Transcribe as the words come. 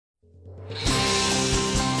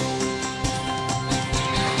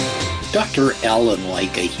Dr. Alan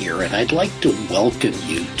Leica here, and I'd like to welcome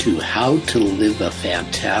you to How to Live a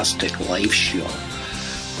Fantastic Life show,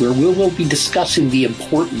 where we will be discussing the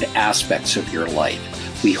important aspects of your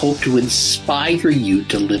life. We hope to inspire you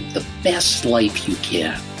to live the best life you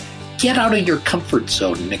can. Get out of your comfort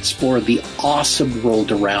zone and explore the awesome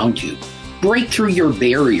world around you. Break through your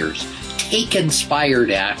barriers. Take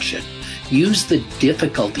inspired action. Use the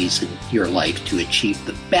difficulties in your life to achieve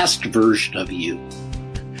the best version of you.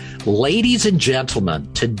 Ladies and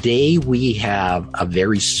gentlemen, today we have a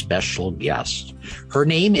very special guest. Her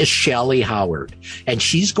name is Shelley Howard, and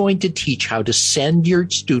she's going to teach how to send your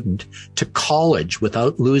student to college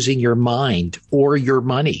without losing your mind or your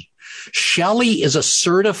money. Shelley is a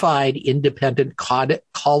certified independent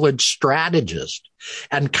college strategist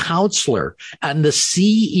and counselor and the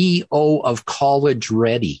CEO of College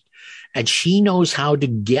Ready. And she knows how to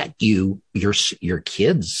get you, your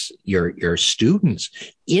kids, your students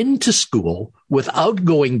into school without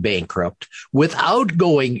going bankrupt, without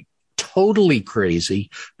going totally crazy,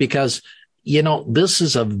 because, you know, this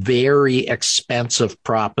is a very expensive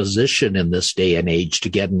proposition in this day and age to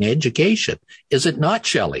get an education. Is it not,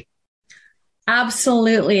 Shelley?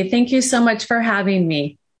 Absolutely. Thank you so much for having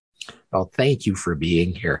me. Well, thank you for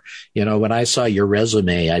being here. You know, when I saw your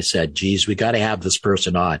resume, I said, geez, we got to have this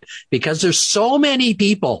person on because there's so many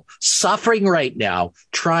people suffering right now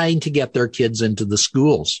trying to get their kids into the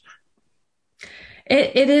schools.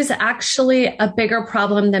 It is actually a bigger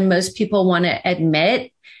problem than most people want to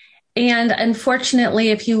admit. And unfortunately,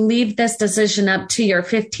 if you leave this decision up to your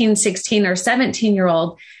 15, 16 or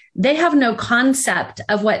 17-year-old, they have no concept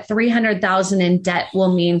of what $300,000 in debt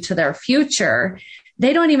will mean to their future.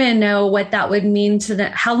 They don't even know what that would mean to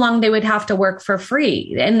them, how long they would have to work for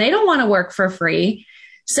free. And they don't want to work for free.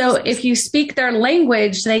 So if you speak their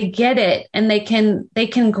language, they get it and they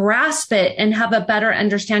can grasp it and have a better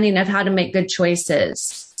understanding of how to make good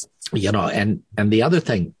choices. You know, and the other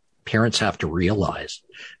thing parents have to realize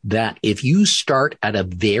that if you start at a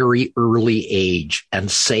very early age and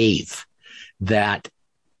save, that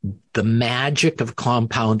the magic of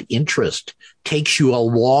compound interest takes you a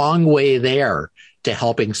long way there to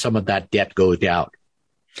helping some of that debt go down.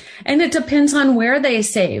 And it depends on where they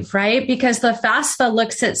save, right? Because the FAFSA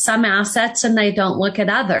looks at some assets and they don't look at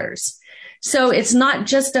others. So it's not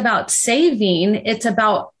just about saving, it's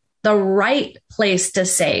about the right place to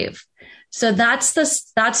save. So that's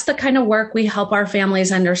the kind of work we help our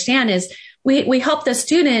families understand is we help the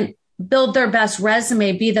student build their best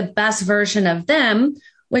resume, be the best version of them,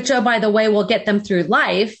 which, oh, by the way, will get them through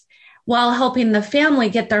life, while helping the family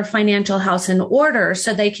get their financial house in order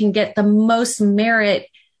so they can get the most merit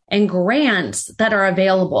and grants that are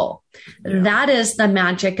available. Yeah. That is the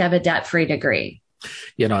magic of a debt-free degree.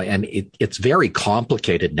 You know, and it's very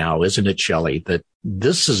complicated now, isn't it, Shelley, that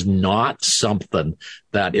this is not something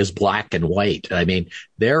that is black and white. I mean,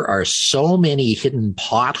 there are so many hidden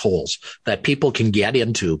potholes that people can get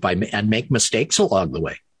into and make mistakes along the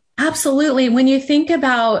way. Absolutely. When you think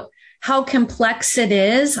about how complex it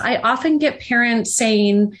is, I often get parents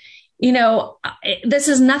saying, you know, this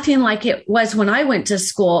is nothing like it was when I went to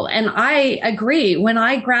school. And I agree. When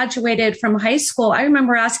I graduated from high school, I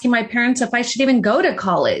remember asking my parents if I should even go to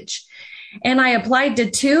college. And I applied to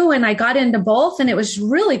two and I got into both. And it was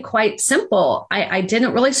really quite simple. I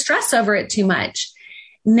didn't really stress over it too much.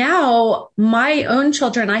 Now, my own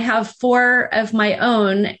children, I have 4 of my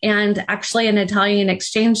own and actually an Italian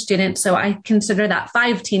exchange student. So I consider that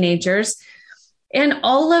 5 teenagers. And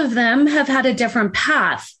all of them have had a different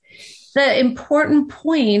path. The important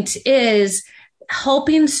point is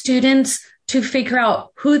helping students to figure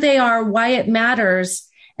out who they are, why it matters,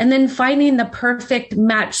 and then finding the perfect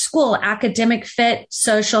match school, academic fit,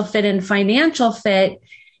 social fit, and financial fit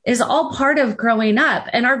is all part of growing up.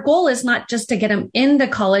 And our goal is not just to get them into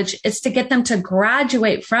college, it's to get them to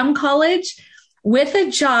graduate from college with a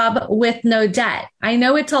job with no debt. I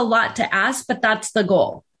know it's a lot to ask, but that's the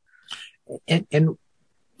goal. And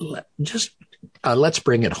just let's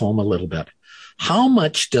bring it home a little bit. How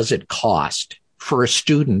much does it cost for a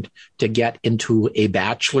student to get into a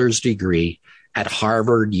bachelor's degree at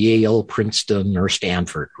Harvard, Yale, Princeton, or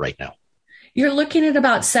Stanford right now? You're looking at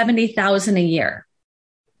about $70,000 a year.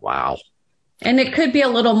 Wow. And it could be a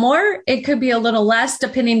little more. It could be a little less,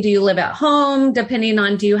 depending, do you live at home? Depending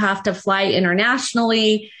on, do you have to fly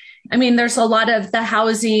internationally? I mean, there's a lot of the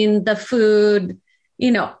housing, the food, you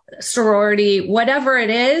know, sorority, whatever it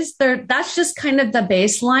is, that's just kind of the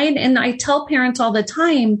baseline. And I tell parents all the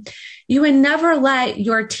time, you would never let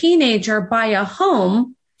your teenager buy a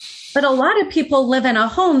home, but a lot of people live in a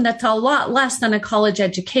home that's a lot less than a college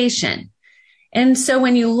education. And so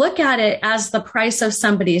when you look at it as the price of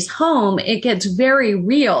somebody's home, it gets very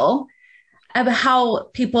real of how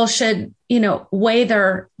people should, weigh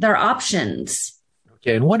their options.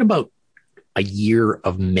 Okay. And what about a year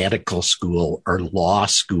of medical school or law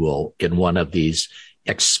school in one of these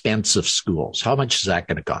expensive schools? How much is that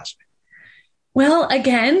going to cost me? Well,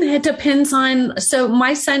 again, it depends so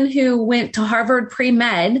my son who went to Harvard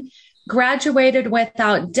pre-med graduated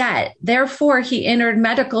without debt. Therefore, he entered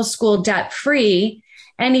medical school debt free,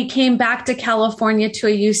 and he came back to California to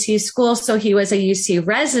a UC school. So he was a UC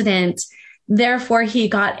resident. Therefore, he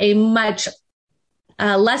got a much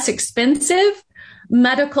less expensive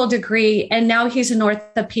medical degree. And now he's an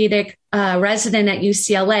orthopedic resident at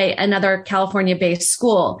UCLA, another California-based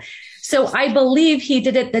school. So I believe he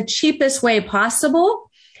did it the cheapest way possible.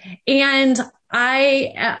 And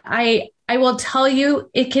I will tell you,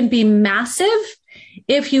 it can be massive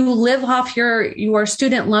if you live off your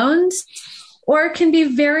student loans, or it can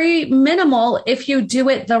be very minimal if you do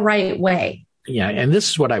it the right way. Yeah. And this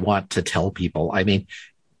is what I want to tell people. I mean,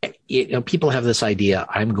 people have this idea,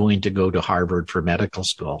 I'm going to go to Harvard for medical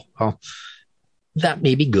school. Well, that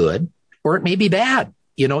may be good, or it may be bad.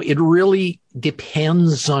 It really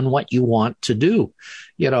depends on what you want to do.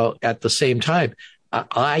 At the same time,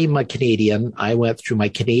 I'm a Canadian. I went through my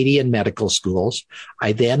Canadian medical schools.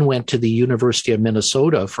 I then went to the University of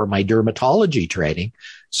Minnesota for my dermatology training.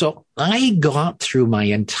 So I got through my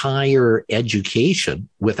entire education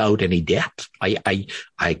without any debt. I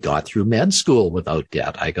got through med school without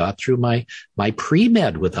debt. I got through my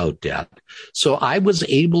pre-med without debt. So I was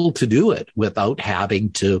able to do it without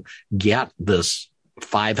having to get this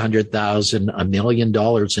 $500,000, $1 million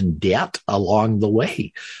in debt along the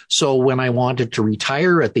way. So when I wanted to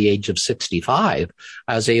retire at the age of 65,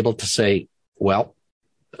 I was able to say, well,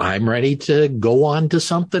 I'm ready to go on to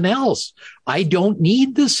something else. I don't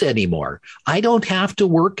need this anymore. I don't have to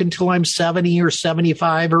work until I'm 70 or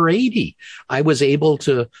 75 or 80. I was able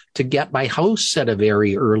to get my house at a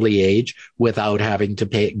very early age without having to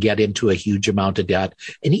get into a huge amount of debt.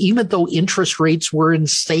 And even though interest rates were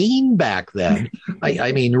insane back then,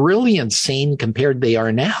 I mean, really insane compared to they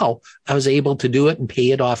are now, I was able to do it and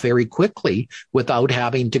pay it off very quickly without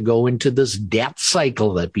having to go into this debt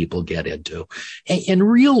cycle that people get into. And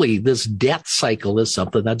really, this debt cycle is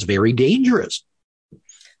something that's very dangerous.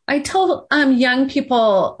 I tell young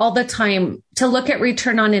people all the time to look at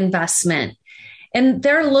return on investment. And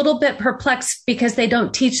they're a little bit perplexed because they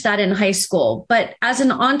don't teach that in high school. But as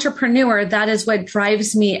an entrepreneur, that is what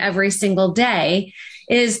drives me every single day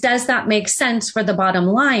is, does that make sense for the bottom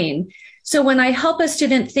line? So when I help a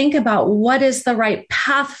student think about what is the right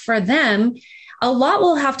path for them, a lot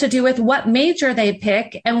will have to do with what major they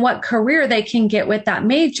pick and what career they can get with that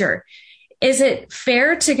major. Is it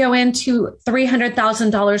fair to go into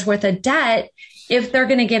 $300,000 worth of debt if they're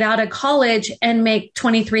going to get out of college and make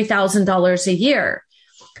 $23,000 a year?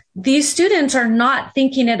 These students are not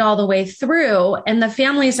thinking it all the way through, and the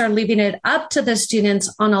families are leaving it up to the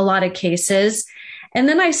students on a lot of cases. And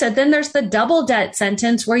then I said, then there's the double debt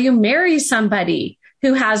sentence where you marry somebody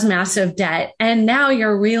who has massive debt, and now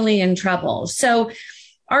you're really in trouble. So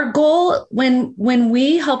our goal when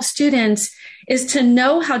we help students is to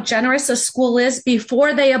know how generous a school is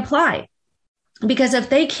before they apply. Because if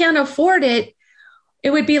they can't afford it,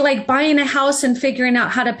 it would be like buying a house and figuring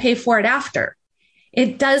out how to pay for it after.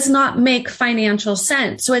 It does not make financial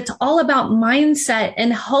sense. So it's all about mindset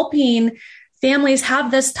and helping families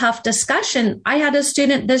have this tough discussion. I had a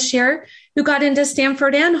student this year who got into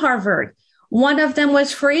Stanford and Harvard. One of them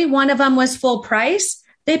was free. One of them was full price.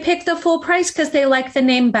 They picked the full price because they like the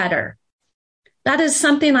name better. That is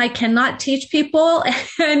something I cannot teach people.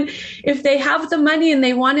 And if they have the money and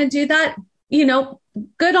they want to do that,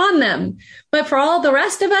 good on them. But for all the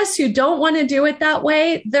rest of us who don't want to do it that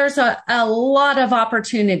way, there's a lot of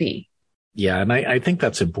opportunity. Yeah. And I think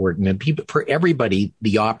that's important. And for everybody,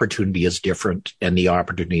 the opportunity is different and the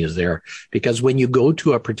opportunity is there. Because when you go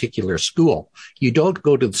to a particular school, you don't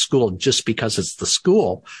go to the school just because it's the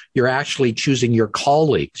school. You're actually choosing your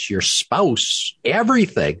colleagues, your spouse,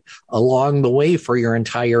 everything along the way for your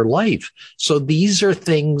entire life. So these are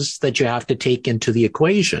things that you have to take into the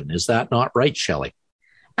equation. Is that not right, Shelley?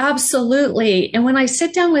 Absolutely. And when I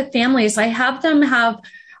sit down with families, I have them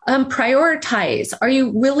prioritize. Are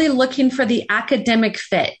you really looking for the academic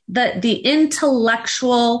fit, the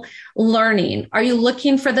intellectual learning? Are you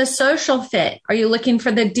looking for the social fit? Are you looking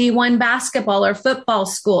for the D1 basketball or football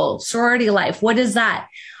school, sorority life? What is that?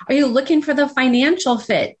 Are you looking for the financial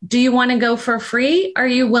fit? Do you want to go for free? Are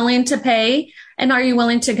you willing to pay? And are you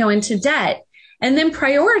willing to go into debt? and then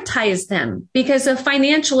prioritize them, because if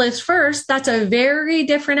financial is first, that's a very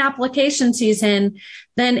different application season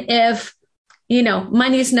than if,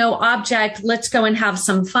 money's no object, let's go and have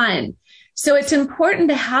some fun. So it's important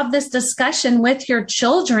to have this discussion with your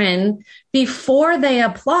children before they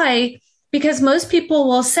apply, because most people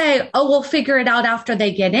will say, oh, we'll figure it out after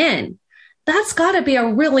they get in. That's got to be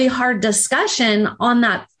a really hard discussion on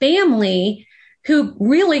that family who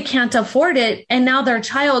really can't afford it, and now their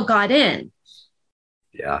child got in.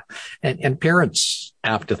 Yeah. And parents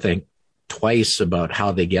have to think twice about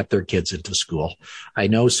how they get their kids into school. I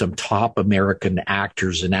know some top American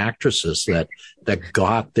actors and actresses that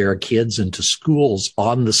got their kids into schools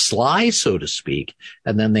on the sly, so to speak,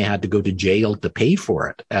 and then they had to go to jail to pay for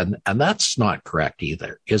it. And that's not correct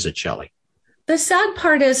either, is it, Shelley? The sad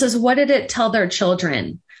part is what did it tell their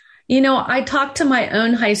children? I talked to my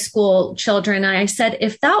own high school children, and I said,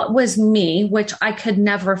 if that was me, which I could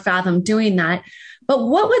never fathom doing that, but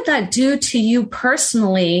what would that do to you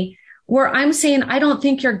personally, where I'm saying, I don't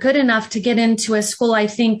think you're good enough to get into a school I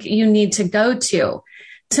think you need to go to?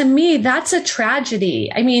 To me, that's a tragedy.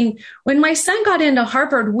 I mean, when my son got into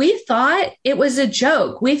Harvard, we thought it was a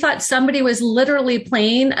joke. We thought somebody was literally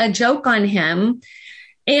playing a joke on him.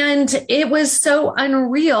 And it was so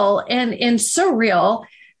unreal and surreal.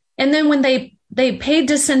 And then when they paid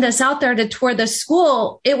to send us out there to tour the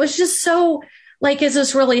school, it was just so like, is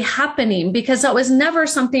this really happening? Because that was never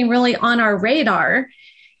something really on our radar.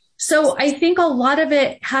 So I think a lot of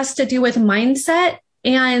it has to do with mindset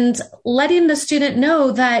and letting the student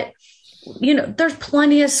know that, there's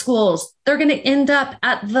plenty of schools. They're going to end up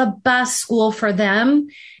at the best school for them.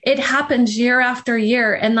 It happens year after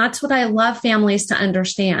year. And that's what I love families to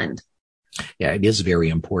understand. Yeah, it is very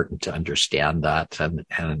important to understand that. And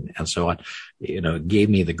so on, it gave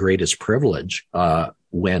me the greatest privilege,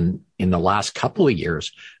 when in the last couple of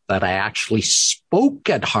years that I actually spoke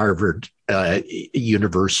at Harvard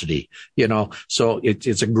University, so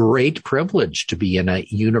it's a great privilege to be in a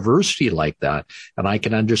university like that. And I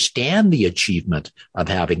can understand the achievement of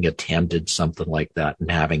having attended something like that and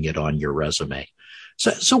having it on your resume.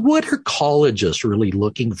 So what are colleges really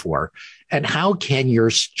looking for, and how can your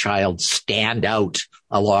child stand out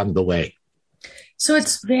along the way? So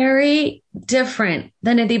it's very different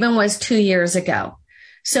than it even was 2 years ago.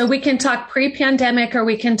 So we can talk pre-pandemic or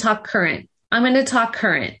we can talk current. I'm going to talk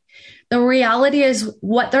current. The reality is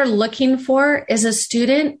what they're looking for is a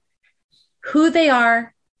student, who they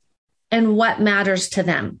are, and what matters to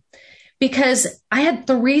them. Because I had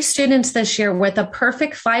 3 students this year with a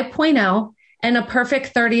perfect 5.0 and a perfect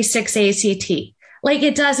 36 ACT. Like,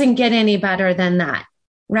 it doesn't get any better than that,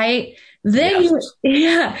 right? Then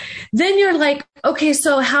then you're like, okay,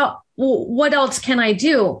 so what else can I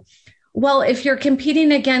do? Well, if you're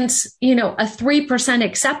competing against, a 3%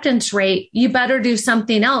 acceptance rate, you better do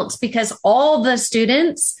something else, because all the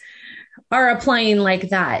students are applying like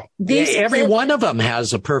that. Every one of them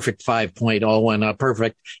has a perfect 5.0 and a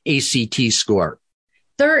perfect ACT score.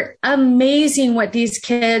 They're amazing what these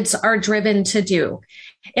kids are driven to do.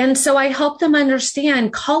 And so I help them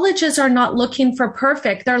understand colleges are not looking for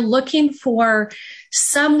perfect. They're looking for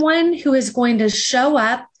someone who is going to show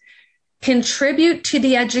up, contribute to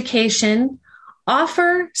the education,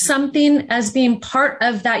 offer something as being part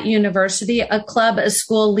of that university, a club, a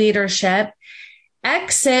school leadership,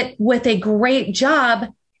 exit with a great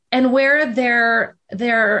job, and wear their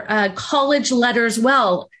college letters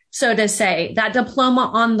well, so to say, that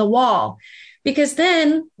diploma on the wall, because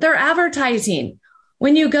then they're advertising.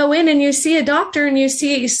 When you go in and you see a doctor and you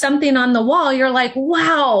see something on the wall, you're like,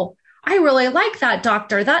 wow, I really like that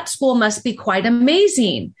doctor. That school must be quite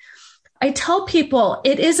amazing. I tell people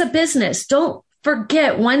it is a business. Don't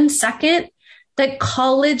forget 1 second that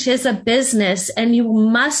college is a business and you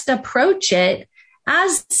must approach it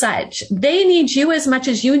as such. They need you as much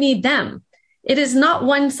as you need them. It is not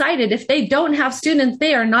one-sided. If they don't have students,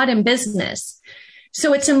 they are not in business.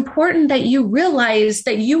 So it's important that you realize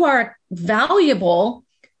that you are valuable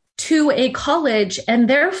to a college, and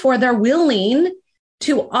therefore they're willing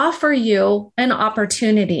to offer you an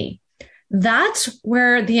opportunity. That's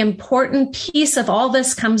where the important piece of all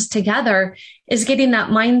this comes together, is getting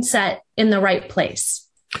that mindset in the right place.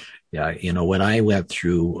 Yeah. When I went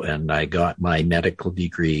through and I got my medical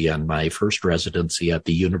degree and my first residency at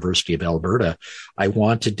the University of Alberta, I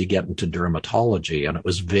wanted to get into dermatology, and it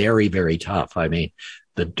was very, very tough. I mean,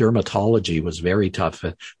 the dermatology was very tough.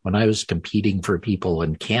 When I was competing for people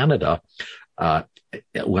in Canada,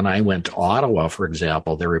 when I went to Ottawa, for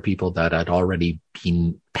example, there were people that had already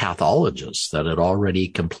been pathologists, that had already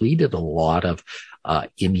completed a lot of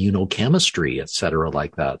immunochemistry, et cetera,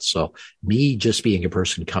 like that. So me just being a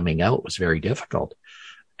person coming out was very difficult.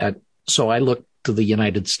 And so I looked to the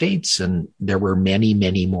United States, and there were many,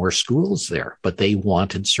 many more schools there, but they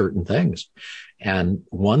wanted certain things. And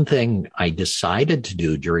one thing I decided to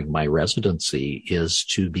do during my residency is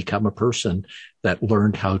to become a person that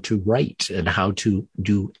learned how to write and how to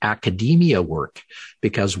do academia work.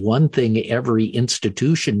 Because one thing every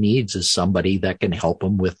institution needs is somebody that can help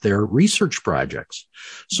them with their research projects.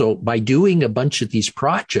 So by doing a bunch of these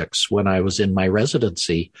projects when I was in my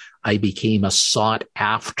residency, I became a sought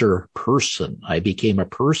after person. I became a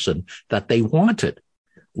person that they wanted.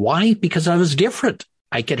 Why? Because I was different.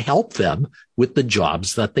 I could help them with the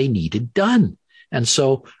jobs that they needed done. And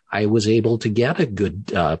so I was able to get a good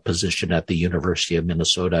position at the University of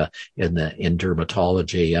Minnesota in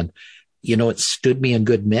dermatology. And, it stood me in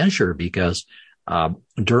good measure because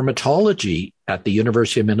dermatology at the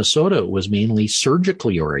University of Minnesota was mainly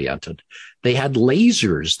surgically oriented. They had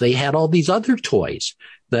lasers. They had all these other toys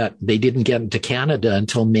that they didn't get into Canada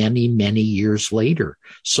until many, many years later.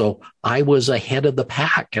 So I was ahead of the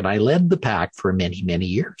pack, and I led the pack for many, many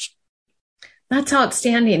years. That's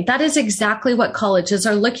outstanding. That is exactly what colleges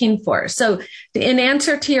are looking for. So in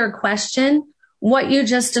answer to your question, what you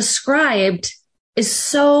just described is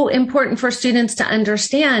so important for students to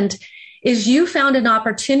understand. Is you found an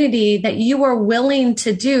opportunity that you were willing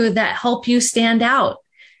to do that help you stand out.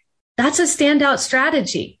 That's a standout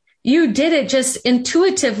strategy. You did it just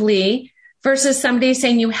intuitively versus somebody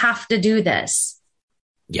saying you have to do this.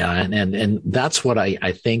 Yeah. And that's what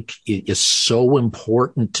I think is so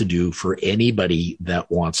important to do for anybody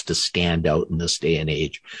that wants to stand out in this day and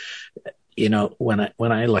age. When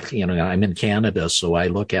I look, I'm in Canada, so I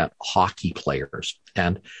look at hockey players,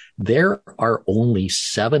 and there are only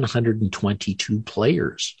 722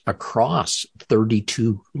 players across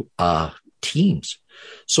 32 teams.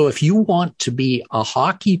 So if you want to be a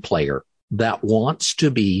hockey player that wants to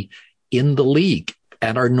be in the league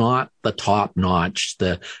and are not the top notch,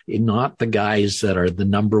 not the guys that are the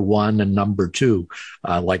number one and number two,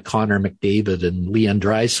 like Connor McDavid and Leon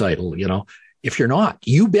Draisaitl, if you're not,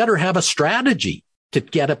 you better have a strategy to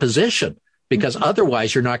get a position, because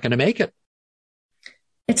otherwise you're not going to make it.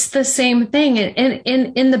 It's the same thing.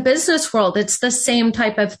 In the business world, it's the same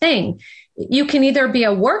type of thing. You can either be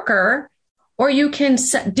a worker, or you can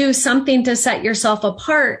do something to set yourself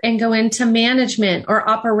apart and go into management or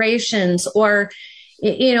operations or,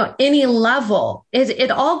 any level. It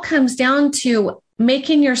all comes down to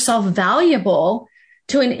making yourself valuable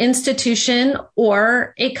to an institution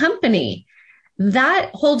or a company. That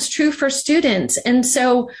holds true for students. And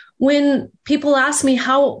so when people ask me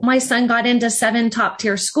how my son got into 7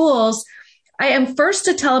 top-tier schools, I am first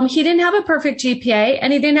to tell them he didn't have a perfect GPA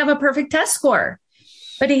and he didn't have a perfect test score,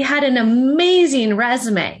 but he had an amazing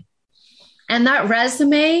resume. And that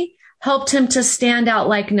resume helped him to stand out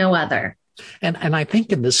like no other. And I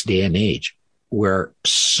think in this day and age where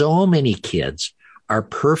so many kids are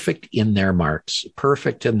perfect in their marks,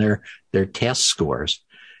 perfect in their test scores,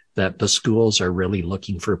 that the schools are really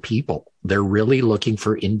looking for people. They're really looking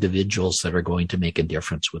for individuals that are going to make a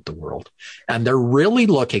difference with the world. And they're really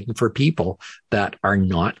looking for people that are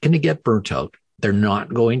not going to get burnt out. They're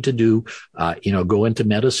not going to go into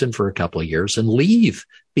medicine for a couple of years and leave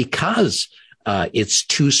because it's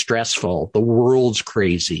too stressful. The world's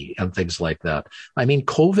crazy and things like that. I mean,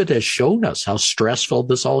 COVID has shown us how stressful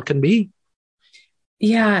this all can be.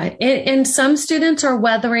 Yeah. And some students are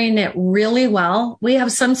weathering it really well. We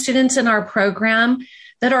have some students in our program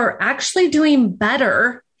that are actually doing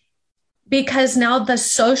better because now the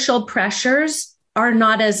social pressures are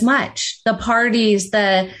not as much. The parties,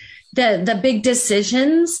 the big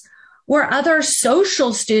decisions, where other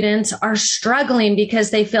social students are struggling because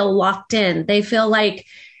they feel locked in. They feel like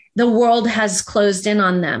the world has closed in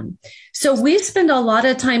on them. So we spend a lot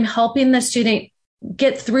of time helping the student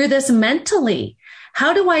get through this mentally.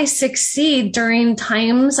 How do I succeed during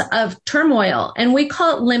times of turmoil? And we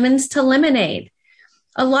call it lemons to lemonade.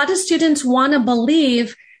 A lot of students want to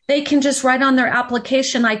believe they can just write on their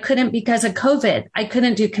application, I couldn't because of COVID. I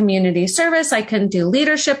couldn't do community service. I couldn't do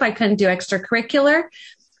leadership. I couldn't do extracurricular.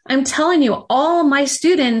 I'm telling you, all my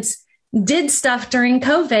students did stuff during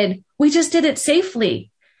COVID. We just did it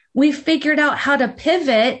safely. We figured out how to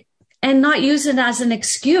pivot and not use it as an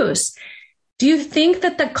excuse. Do you think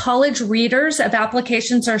that the college readers of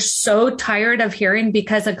applications are so tired of hearing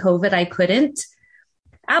because of COVID, I couldn't?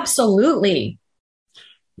 Absolutely.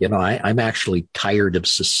 I'm actually tired of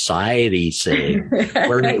society saying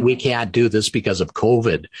we can't do this because of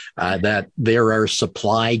COVID, that there are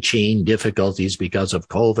supply chain difficulties because of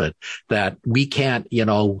COVID, that we can't,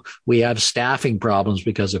 we have staffing problems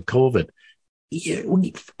because of COVID.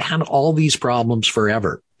 We've had all these problems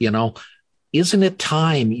forever, Isn't it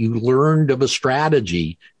time you learned of a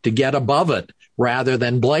strategy to get above it rather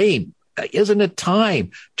than blame? Isn't it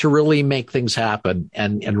time to really make things happen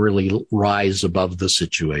and really rise above the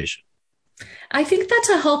situation? I think that's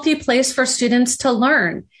a healthy place for students to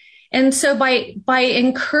learn. And so by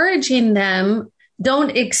encouraging them,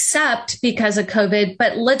 don't accept because of COVID,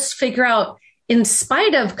 but let's figure out, in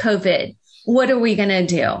spite of COVID, what are we going to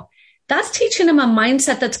do? That's teaching them a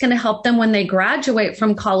mindset that's going to help them when they graduate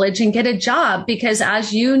from college and get a job. Because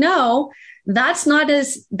as you know, that's not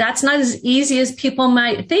as easy as people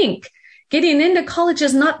might think. Getting into college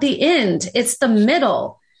is not the end. It's the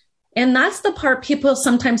middle. And that's the part people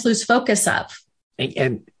sometimes lose focus of.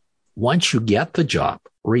 And once you get the job,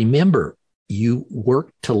 remember, you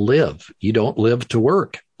work to live. You don't live to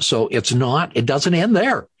work. So it doesn't end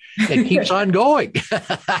there. It keeps on going.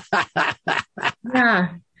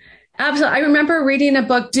 Yeah, absolutely. I remember reading a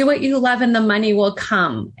book, Do What You Love and the Money Will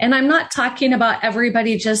Come. And I'm not talking about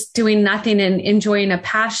everybody just doing nothing and enjoying a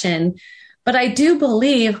passion. But I do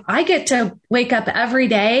believe I get to wake up every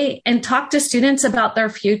day and talk to students about their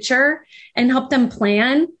future and help them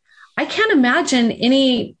plan. I can't imagine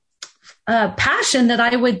any passion that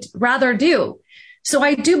I would rather do. So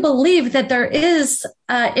I do believe that there is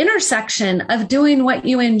an intersection of doing what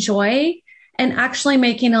you enjoy and actually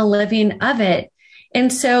making a living of it.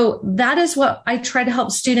 And so that is what I try to help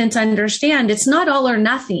students understand. It's not all or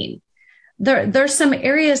nothing. There's some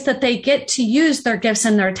areas that they get to use their gifts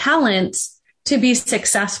and their talents to be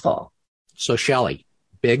successful. So Shelley,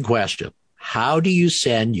 big question. How do you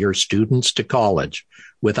send your students to college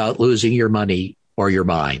without losing your money or your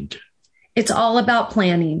mind? It's all about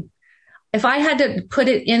planning. If I had to put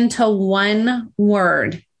it into one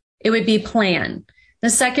word, it would be plan. The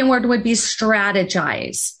second word would be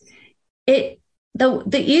strategize. The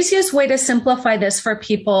easiest way to simplify this for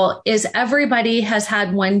people is everybody has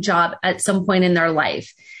had one job at some point in their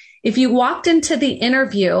life. If you walked into the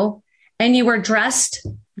interview and you were dressed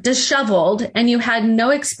disheveled and you had no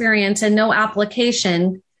experience and no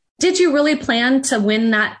application, did you really plan to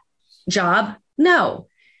win that job? No.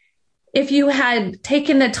 If you had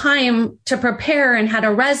taken the time to prepare and had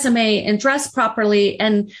a resume and dressed properly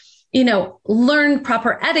and, learned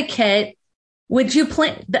proper etiquette, would you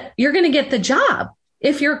plan that you're going to get the job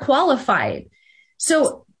if you're qualified?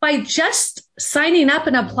 So by just signing up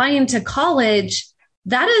and applying to college,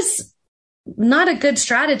 that is not a good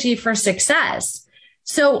strategy for success.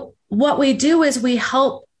 So what we do is we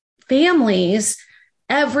help families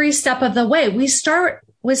every step of the way. We start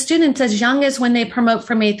with students as young as when they promote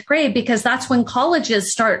from 8th grade, because that's when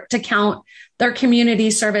colleges start to count their community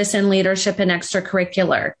service and leadership and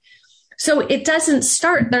extracurricular. So it doesn't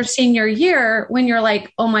start their senior year when you're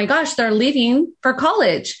like, oh my gosh, they're leaving for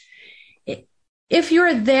college. If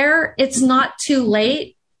you're there, it's not too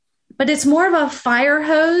late, but it's more of a fire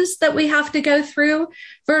hose that we have to go through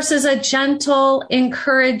versus a gentle,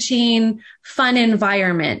 encouraging, fun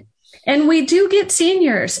environment. And we do get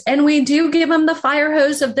seniors and we do give them the fire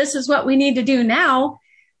hose of this is what we need to do now,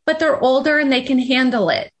 but they're older and they can handle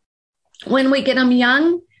it. When we get them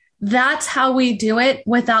young, that's how we do it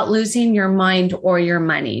without losing your mind or your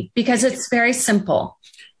money, because it's very simple.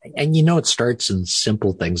 And it starts in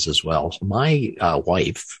simple things as well. My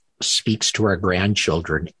wife speaks to our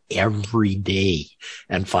grandchildren every day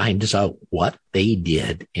and finds out what they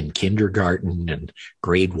did in kindergarten and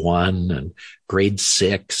grade 1 and grade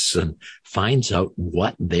 6 and finds out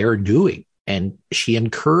what they're doing. And she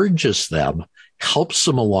encourages them, helps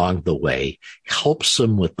them along the way, helps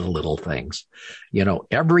them with the little things.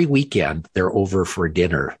 Every weekend they're over for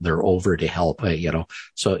dinner. They're over to help,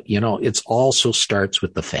 So, it's also starts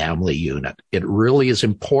with the family unit. It really is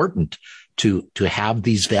important to have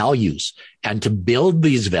these values and to build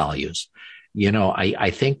these values. I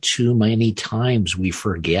think too many times we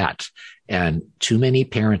forget, and too many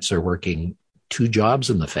parents are working 2 jobs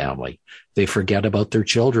in the family. They forget about their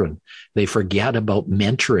children. They forget about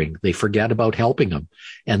mentoring. They forget about helping them.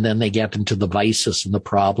 And then they get into the vices and the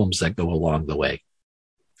problems that go along the way.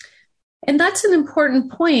 And that's an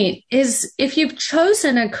important point, is if you've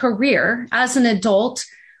chosen a career as an adult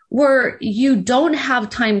where you don't have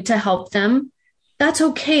time to help them, that's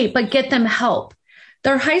okay, but get them help.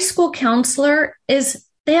 Their high school counselor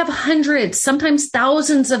they have hundreds, sometimes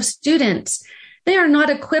thousands of students. they are not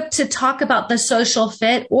equipped to talk about the social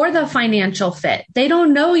fit or the financial fit. They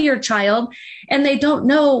don't know your child, and they don't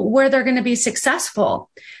know where they're going to be successful.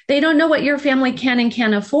 They don't know what your family can and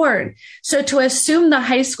can't afford. So to assume the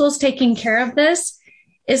high school's taking care of this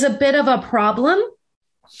is a bit of a problem.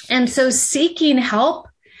 And so seeking help,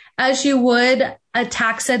 as you would a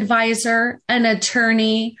tax advisor, an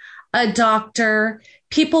attorney, a doctor,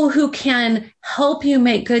 people who can help you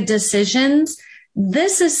make good decisions,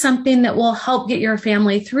 this is something that will help get your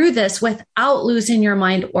family through this without losing your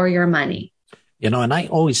mind or your money. And I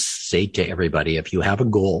always say to everybody, if you have a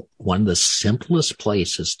goal, one of the simplest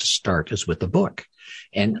places to start is with a book.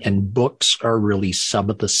 And books are really some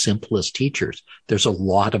of the simplest teachers. There's a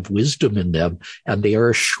lot of wisdom in them, and they are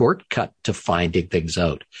a shortcut to finding things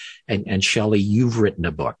out. And Shelley, you've written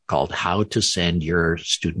a book called How to Send Your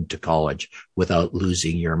Student to College Without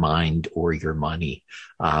Losing Your Mind or Your Money.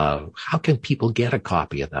 How can people get a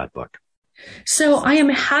copy of that book? So I am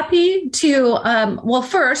happy to,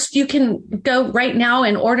 first, you can go right now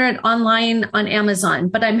and order it online on Amazon,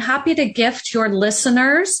 but I'm happy to gift your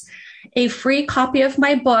listeners a free copy of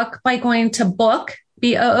my book by going to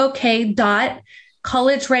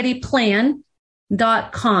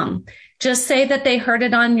book.collegereadyplan.com. Just say that they heard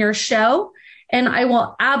it on your show, and I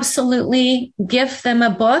will absolutely gift them a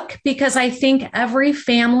book, because I think every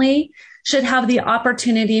family should have the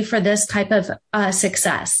opportunity for this type of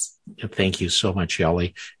success. Thank you so much,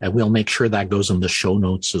 Shelley. And we'll make sure that goes in the show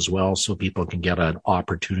notes as well, so people can get an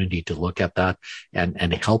opportunity to look at that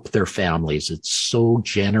and help their families. It's so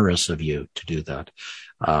generous of you to do that.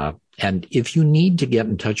 And if you need to get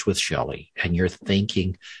in touch with Shelley and you're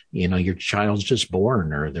thinking, your child's just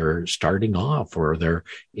born, or they're starting off, or they're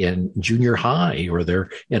in junior high, or they're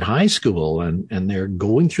in high school, and they're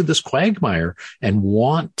going through this quagmire and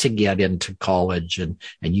want to get into college, and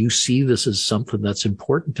you see this as something that's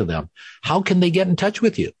important to them, how can they get in touch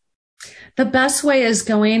with you? The best way is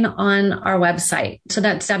going on our website. So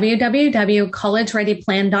that's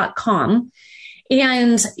www.collegereadyplan.com.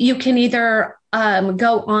 And you can either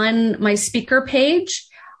go on my speaker page.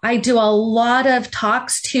 I do a lot of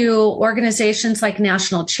talks to organizations like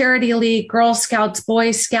National Charity League, Girl Scouts,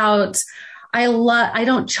 Boy Scouts. I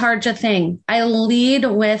don't charge a thing. I lead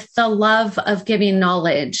with the love of giving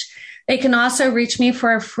knowledge. They can also reach me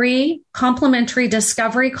for a free complimentary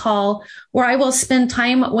discovery call where I will spend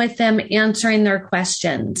time with them answering their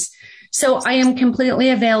questions. So I am completely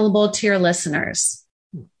available to your listeners.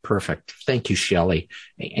 Perfect. Thank you, Shelley.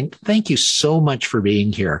 And thank you so much for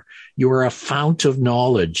being here. You are a fount of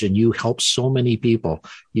knowledge, and you help so many people.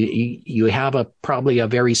 You have probably a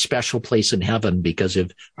very special place in heaven because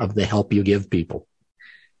of the help you give people.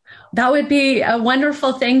 That would be a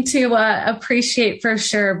wonderful thing to appreciate for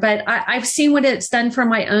sure. But I've seen what it's done for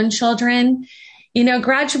my own children.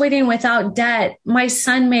 Graduating without debt, my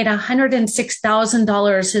son made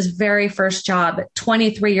 $106,000 his very first job at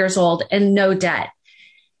 23 years old and no debt.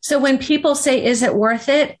 So when people say, is it worth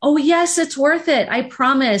it? Oh, yes, it's worth it. I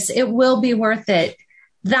promise it will be worth it.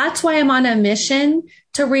 That's why I'm on a mission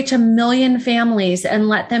to reach 1 million families and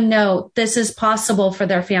let them know this is possible for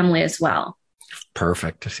their family as well.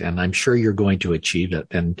 Perfect. And I'm sure you're going to achieve it.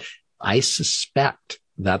 And I suspect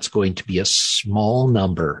that's going to be a small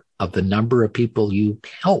number of the number of people you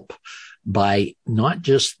help, by not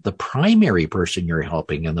just the primary person you're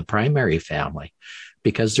helping and the primary family,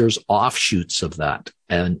 because there's offshoots of that.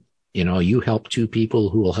 And, you help 2 people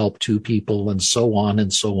who will help 2 people, and so on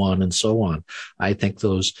and so on and so on. I think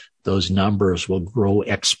those numbers will grow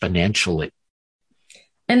exponentially.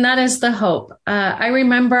 And that is the hope. I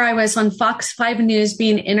remember I was on Fox 5 News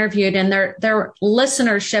being interviewed, and their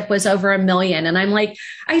listenership was over 1 million. And I'm like,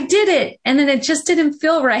 I did it. And then it just didn't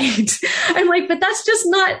feel right. I'm like, but that's just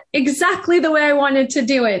not exactly the way I wanted to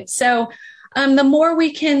do it. So the more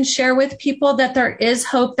we can share with people that there is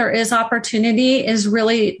hope, there is opportunity, is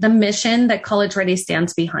really the mission that College Ready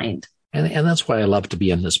stands behind. And that's why I love to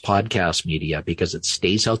be in this podcast media, because it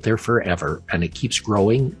stays out there forever, and it keeps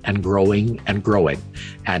growing and growing and growing.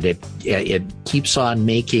 And it keeps on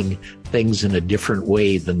making things in a different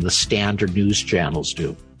way than the standard news channels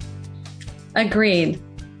do. Agreed.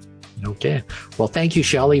 Okay. Well, thank you,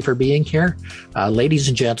 Shelley, for being here. Ladies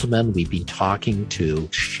and gentlemen, we've been talking to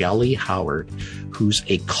Shelley Howard, who's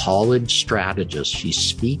a college strategist. She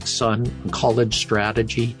speaks on college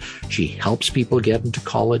strategy. She helps people get into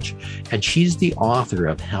college, and she's the author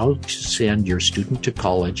of How to Send Your Student to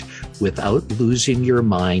College Without Losing Your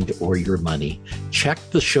Mind or Your Money. Check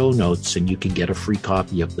the show notes and you can get a free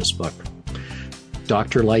copy of this book.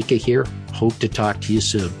 Dr. Leica here. Hope to talk to you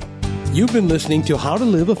soon. You've been listening to How to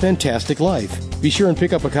Live a Fantastic Life. Be sure and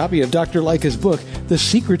pick up a copy of Dr. Leica's book, The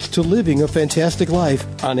Secrets to Living a Fantastic Life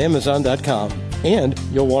on Amazon.com. And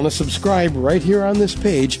you'll want to subscribe right here on this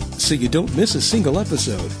page so you don't miss a single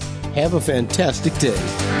episode. Have a fantastic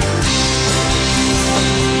day.